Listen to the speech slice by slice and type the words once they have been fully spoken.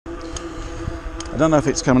I don't know if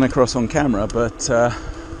it's coming across on camera, but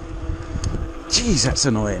geez, that's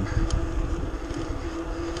annoying.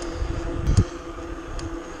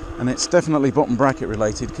 And it's definitely bottom bracket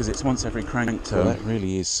related because it's once every crank turn. Well, that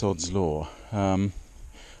really is sod's law.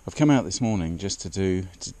 I've come out this morning just to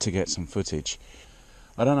get some footage.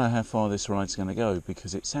 I don't know how far this ride's going to go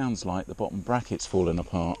because it sounds like the bottom bracket's falling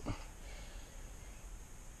apart.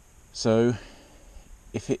 So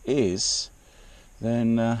if it is,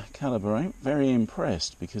 then Calibre ain't very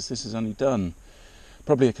impressed because this has only done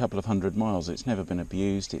probably a couple of 100 miles. It's never been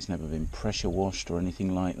abused, it's never been pressure washed or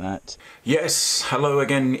anything like that. Yes, hello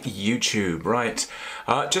again YouTube. Right,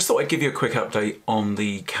 just thought I'd give you a quick update on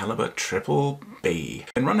the Calibre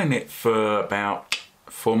BBB. Been running it for about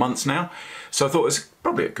 4 months now, so I thought it was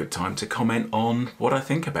probably a good time to comment on what I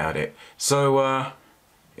think about it. So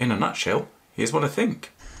in a nutshell, here's what I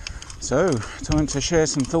think. So, time to share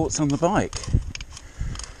some thoughts on the bike.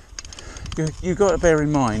 You've got to bear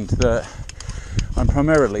in mind that I'm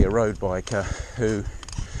primarily a road biker who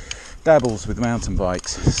dabbles with mountain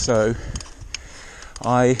bikes, so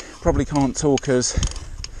I probably can't talk as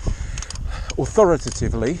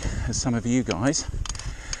authoritatively as some of you guys,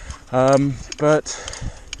 but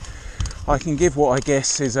I can give what I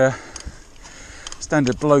guess is a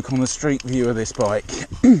standard bloke on the street view of this bike.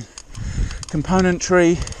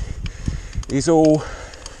 Componentry is all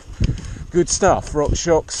good stuff. Rock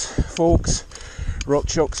shocks, forks, rock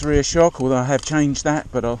shocks rear shock, although I have changed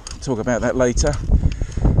that, but I'll talk about that later.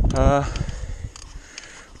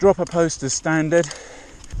 Dropper post as standard,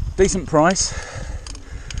 decent price.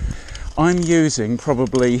 I'm using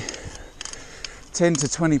probably 10 to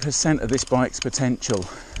 20% of this bike's potential,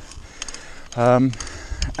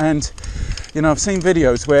 and you know, I've seen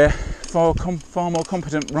videos where far more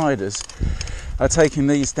competent riders are taking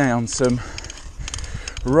these down some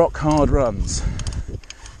rock hard runs,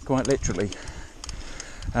 quite literally,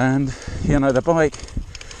 and you know, the bike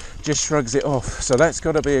just shrugs it off, so that's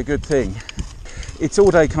got to be a good thing. It's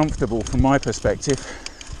all day comfortable from my perspective,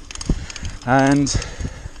 and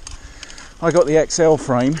I got the XL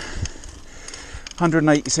frame,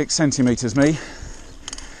 186 centimeters me,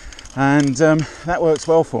 and that works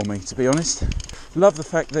well for me, to be honest. Love the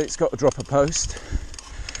fact that it's got a dropper post.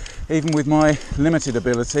 Even with my limited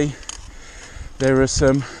ability, there are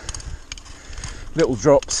some little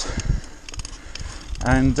drops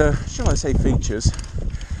and shall I say features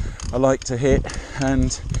I like to hit,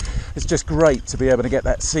 and it's just great to be able to get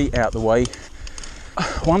that seat out the way.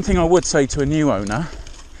 One thing I would say to a new owner,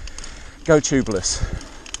 go tubeless.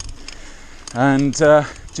 And do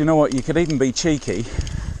you know what, you could even be cheeky,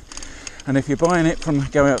 and if you're buying it from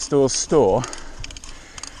Go Outdoors store,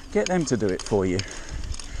 get them to do it for you.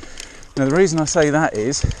 Now the reason I say that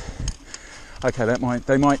is, okay,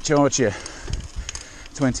 they might charge you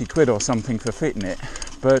 20 quid or something for fitting it,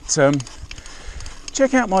 but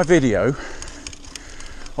check out my video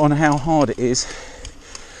on how hard it is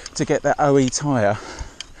to get that OE tyre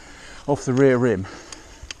off the rear rim.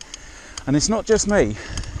 And it's not just me.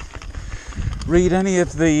 Read any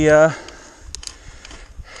of the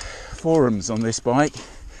forums on this bike,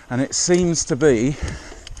 and it seems to be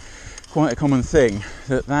quite a common thing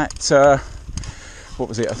that what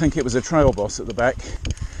was it? I think it was a Trail Boss at the back.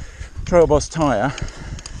 Trail Boss tyre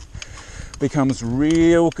becomes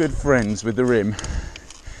real good friends with the rim,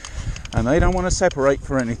 and they don't want to separate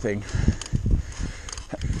for anything.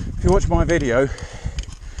 If you watch my video,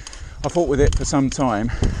 I fought with it for some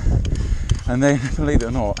time, and then, believe it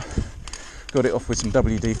or not, got it off with some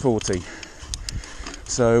WD-40.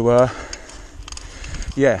 So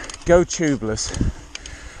yeah, go tubeless.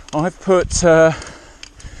 I've put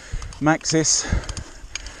Maxxis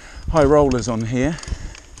high rollers on here,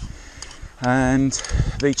 and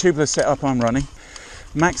the tubeless setup I'm running,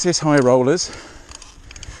 Maxxis high rollers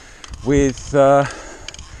with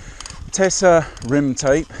Tessa rim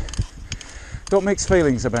tape. Got mixed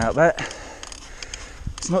feelings about that.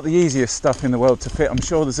 It's not the easiest stuff in the world to fit. I'm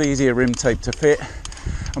sure there's easier rim tape to fit.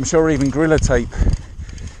 I'm sure even Gorilla tape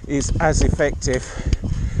is as effective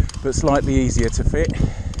but slightly easier to fit.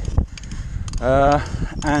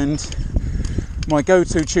 And my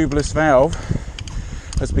go-to tubeless valve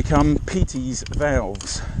has become PT's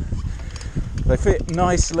valves. They fit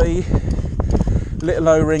nicely, little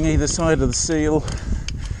O-ring either side of the seal,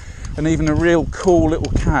 and even a real cool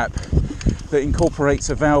little cap that incorporates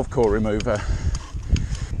a valve core remover.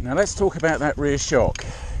 Now let's talk about that rear shock.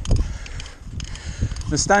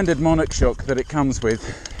 The standard Monarch shock that it comes with,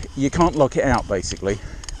 you can't lock it out basically.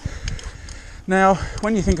 Now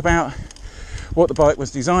when you think about what the bike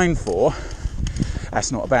was designed for,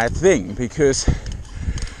 that's not a bad thing, because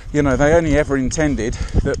you know, they only ever intended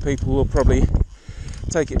that people will probably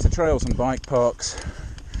take it to trails and bike parks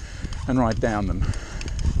and ride down them.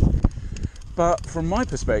 But from my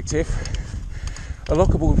perspective, a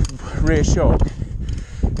lockable rear shock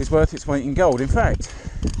is worth its weight in gold. In fact,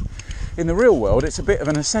 in the real world, it's a bit of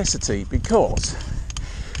a necessity, because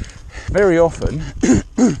very often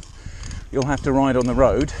you'll have to ride on the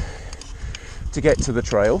road to get to the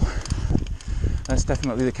trail. That's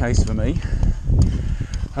definitely the case for me.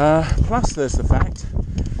 Plus there's the fact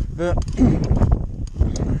that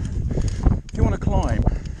if you want to climb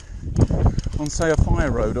on, say, a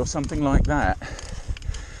fire road or something like that,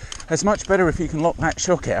 it's much better if you can lock that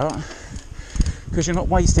shock out, because you're not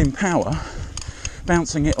wasting power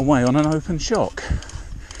bouncing it away on an open shock.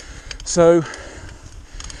 So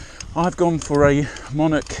I've gone for a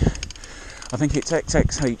Monarch, I think it's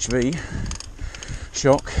XXHV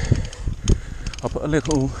shock. I'll put a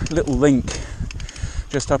little link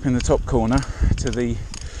just up in the top corner to the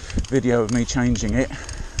video of me changing it,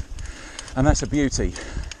 and that's a beauty.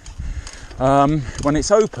 When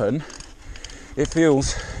it's open, it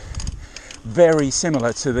feels very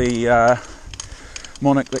similar to the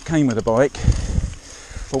Monarch that came with the bike,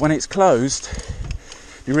 but when it's closed,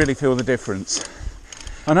 you really feel the difference.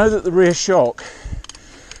 I know that the rear shock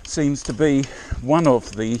seems to be one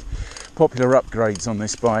of the popular upgrades on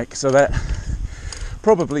this bike, so that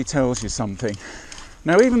probably tells you something.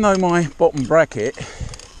 Now, even though my bottom bracket,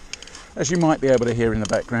 as you might be able to hear in the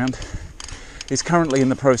background, is currently in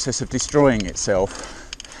the process of destroying itself,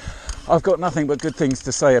 I've got nothing but good things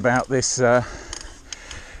to say about this NX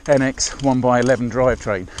 1x11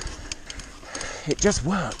 drivetrain. It just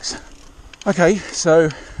works. Okay, so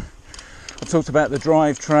I've talked about the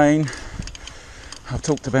drivetrain, I've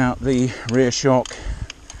talked about the rear shock.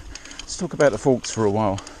 Let's talk about the forks for a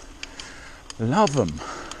while. Love them.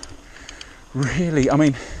 Really, I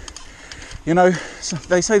mean, you know,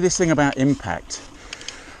 they say this thing about impact,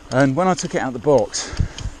 and when I took it out of the box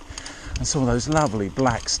and saw those lovely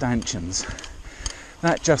black stanchions,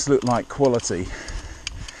 that just looked like quality,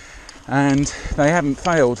 and they haven't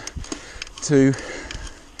failed to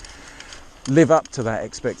live up to that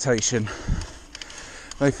expectation.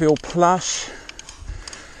 They feel plush.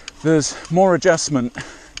 There's more adjustment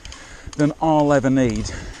than I'll ever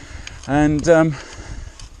need, and you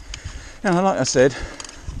know, like I said,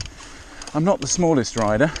 I'm not the smallest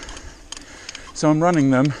rider, so I'm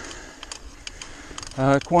running them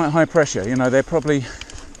quite high pressure. You know, they're probably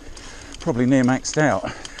near maxed out,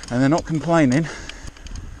 and they're not complaining.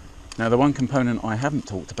 Now, the one component I haven't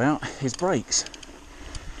talked about is brakes,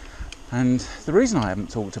 and the reason I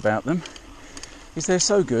haven't talked about them is they're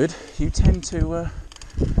so good you tend to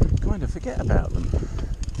kind of forget about them.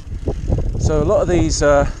 So a lot of these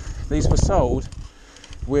were sold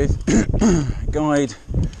with guide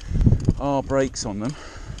R brakes on them,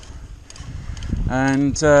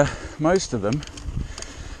 and most of them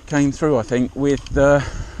came through, I think, with the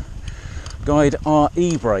guide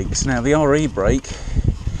RE brakes. Now, the RE brake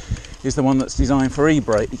is the one that's designed for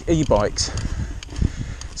e-bikes.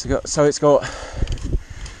 So it's got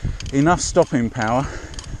enough stopping power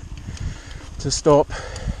to stop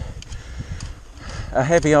a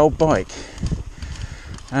heavy old bike.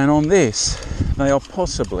 And on this, they are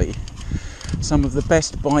possibly some of the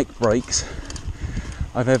best bike brakes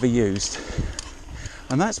I've ever used.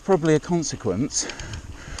 And that's probably a consequence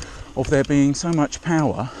of there being so much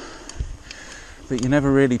power that you're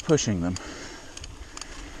never really pushing them.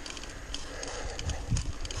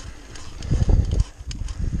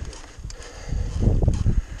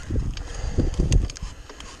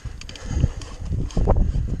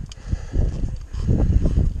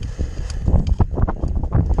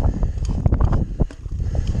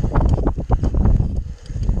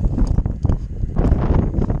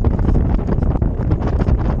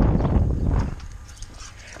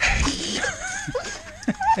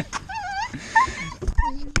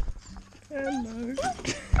 Hello.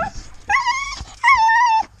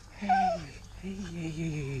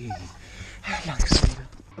 Hey. Hello, sweetheart.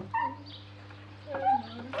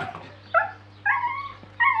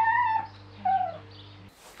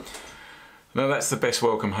 Now that's the best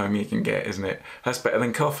welcome home you can get, isn't it? That's better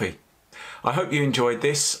than coffee. I hope you enjoyed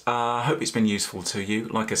this. I hope it's been useful to you.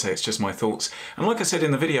 Like I say, it's just my thoughts. And like I said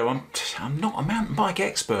in the video, I'm not a mountain bike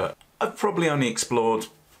expert. I've probably only explored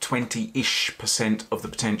 20-ish% of the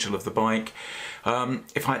potential of the bike.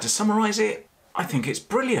 If I had to summarise it, I think it's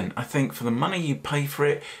brilliant. I think for the money you pay for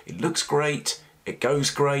it, it looks great, it goes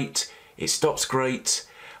great, it stops great.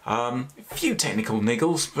 A few technical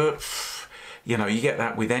niggles, but you know, you get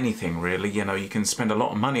that with anything really. You know, you can spend a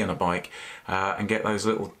lot of money on a bike and get those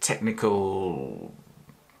little technical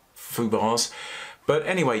foobars. But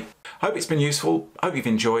anyway, Hope it's been useful. Hope you've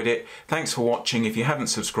enjoyed it. Thanks for watching. If you haven't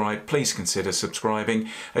subscribed, please consider subscribing.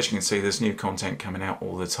 As you can see, there's new content coming out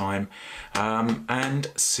all the time.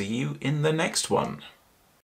 And see you in the next one.